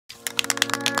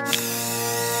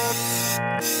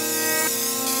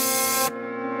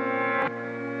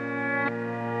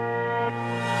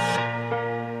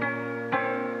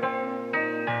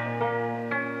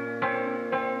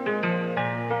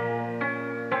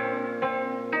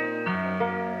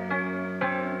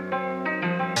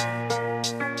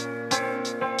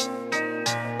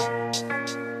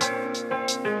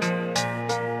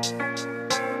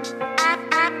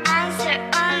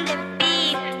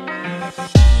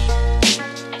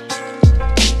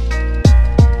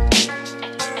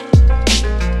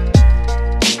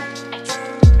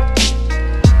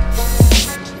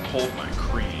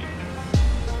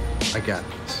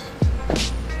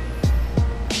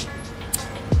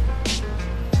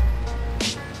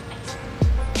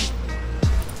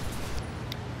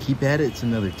Keep at it, it's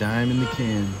another dime in the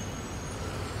can.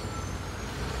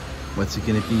 What's it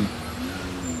gonna be?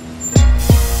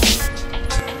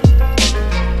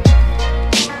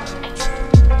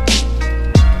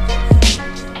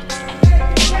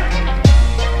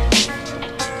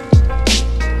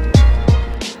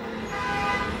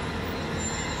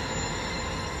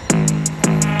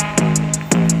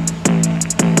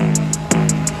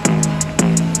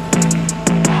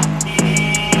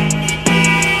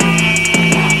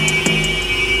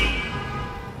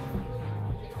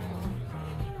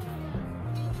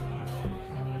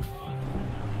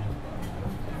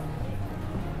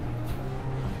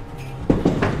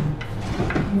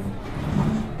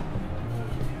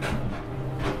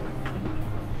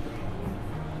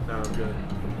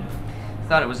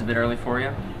 Thought it was a bit early for you.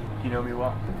 You know me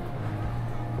well.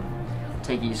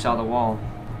 Take it you saw the wall.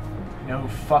 You know who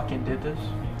fucking did this?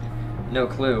 No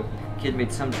clue. Kid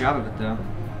made some job of it though.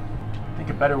 I think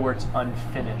a better word's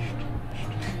unfinished.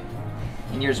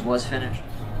 And yours was finished?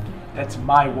 That's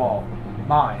my wall.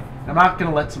 Mine. I'm not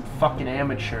gonna let some fucking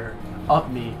amateur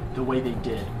up me the way they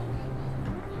did.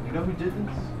 You know who did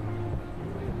this?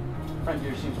 Friend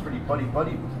here seems pretty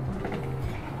buddy-buddy with him.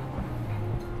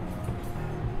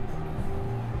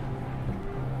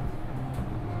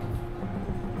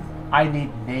 I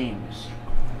need names.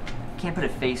 Can't put a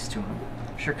face to him.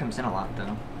 Sure comes in a lot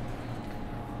though.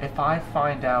 If I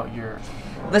find out you're...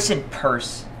 Listen,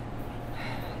 Percy.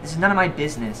 This is none of my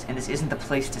business, and this isn't the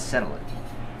place to settle it.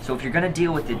 So if you're gonna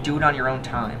deal with it, do it on your own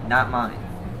time, not mine.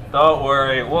 Don't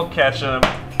worry, we'll catch him.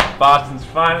 Boston's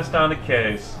finest on the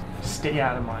case. Stay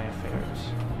out of my affairs.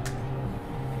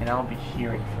 And I'll be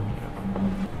hearing from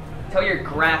you. Tell your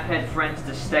Graff head friends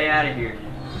to stay out of here.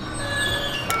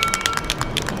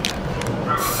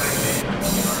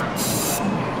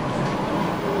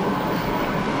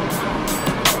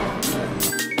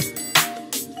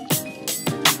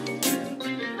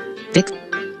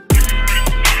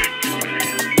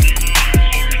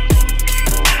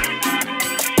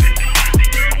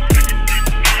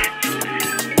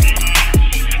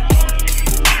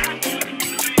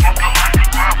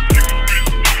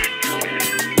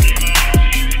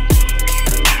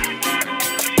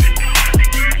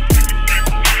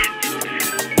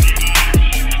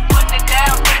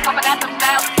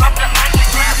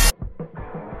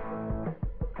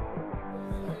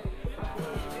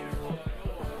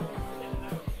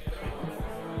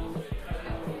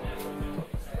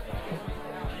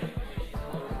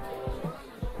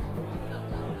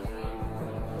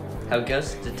 How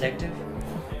goes the detective?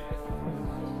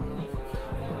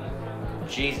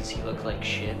 Jesus, he looked like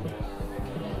shit.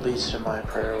 Least of my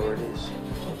priorities.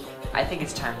 I think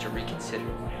it's time to reconsider.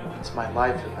 It's my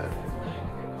livelihood.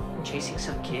 Chasing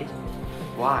some kid?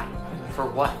 Why? For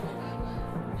what?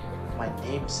 My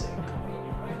namesake.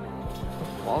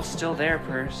 Wall's still there,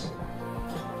 Percy.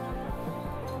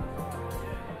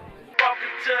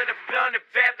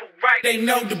 They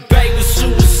know the bait was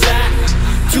suicide.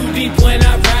 Too deep when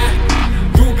I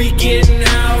ride. Ruby getting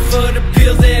out for the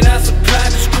pills that I supply.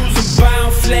 The screws are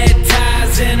bound, flat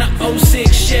tires in a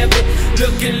 06 Chevy.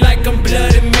 Looking like I'm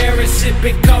Bloody Mary,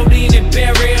 sipping codeine and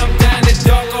berry. I'm down the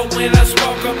doggo when I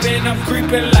smoke up and I'm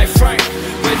creeping like Frank.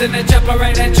 Raising that chopper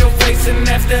right at your face, and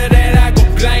after that I go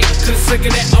blank. Cause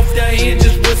looking it off the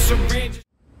hinges with syringes.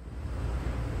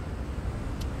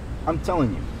 I'm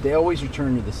telling you, they always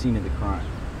return to the scene of the crime.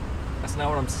 That's not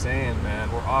what I'm saying,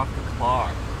 man. We're off the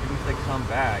clock. Even if they come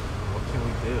back, what can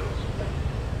we do?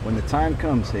 When the time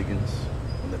comes, Higgins.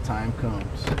 When the time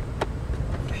comes.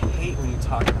 I hate when you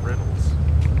talk in riddles.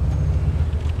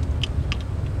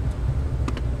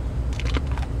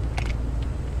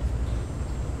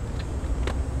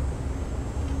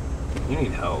 You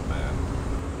need help, man.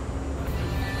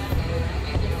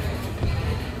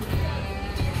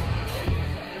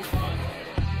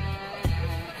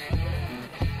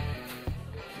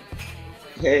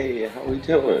 Hey, how we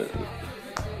doing?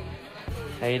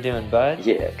 How you doing, bud?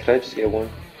 Yeah, could I just get one?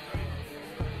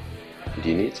 Do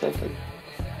you need something?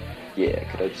 Yeah,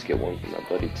 could I just get one for my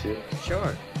buddy too?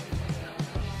 Sure.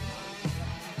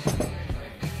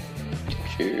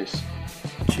 Cheers.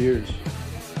 Cheers.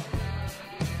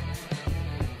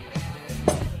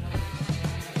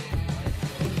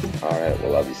 Alright,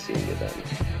 well I'll be seeing you then.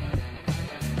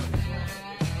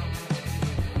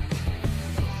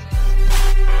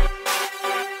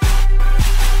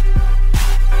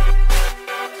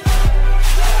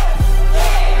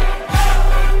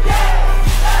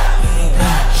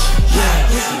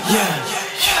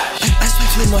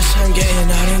 Much time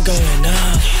getting out and going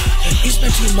up. You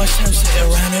spend too much time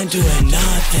sitting around and doing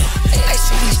nothing. I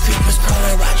These creepers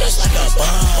crawling around just like a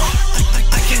bomb.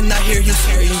 I cannot hear you,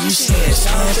 Siri. You saying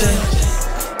something?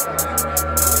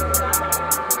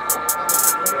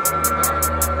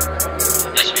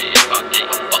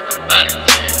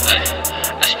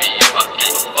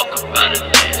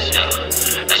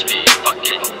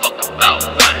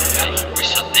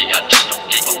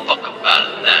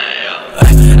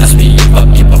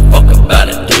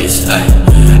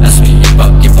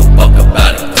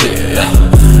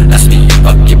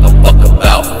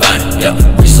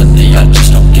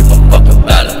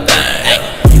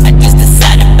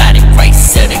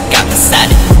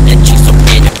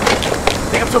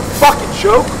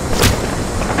 Joke?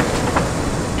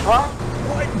 Huh?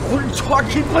 What are you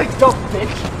talking like, dumb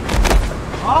bitch?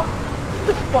 Huh?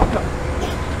 Get the fuck up.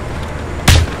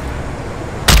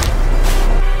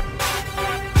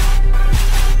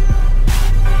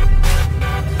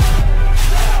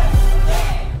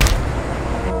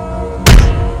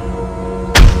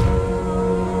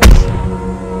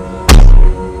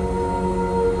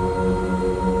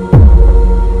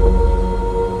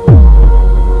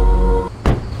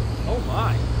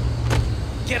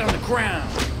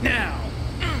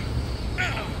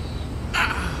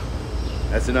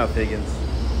 That's enough, Higgins.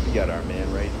 We got our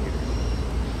man right here.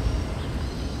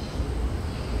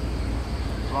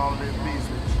 Long live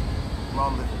business.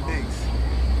 Long live pigs.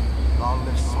 Long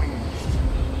live swingers.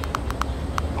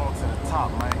 On to the top,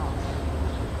 man.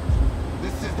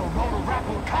 This is the road to rap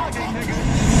with Kage,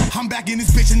 nigga. I'm back in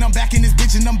this bitch and I'm back in this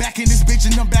bitch and I'm back in this bitch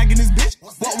and I'm back in this bitch.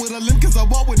 Walk with a limp cause I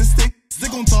walk with a stick.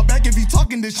 Stick on talk back if you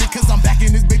talking this shit cause I'm back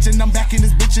in this bitch and I'm back in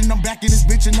this bitch and I'm back in this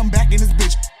bitch and I'm back in this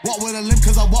bitch. Walk with a limp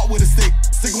cause I walk with a stick.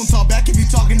 Stick on talk back if you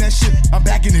talking that shit. I'm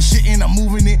back in this shit and I'm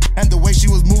moving it. And the way she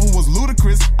was moving was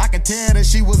ludicrous. I could tell that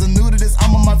she wasn't new to this.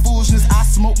 I'm on my foolishness. I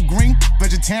smoke green,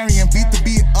 vegetarian, beat the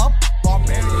beat up.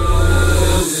 Barbarian.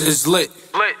 It's lit.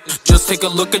 Just take a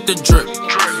look at the drip.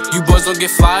 You boys don't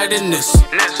get flyer than this.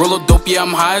 Roll a dope, yeah,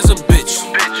 I'm high as a bitch.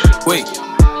 Wait,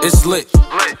 it's lit.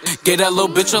 Gave that little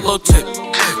bitch a little tip.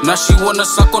 Now she wanna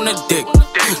suck on the dick.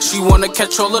 She wanna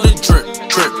catch all of the drip,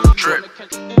 drip, drip.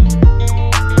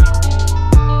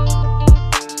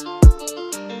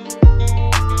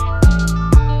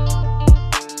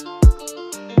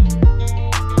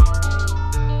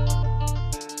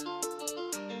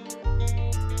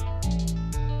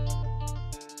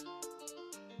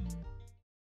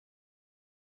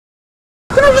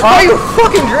 Did I just buy you a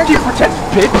fucking drink, you pretend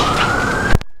bitch?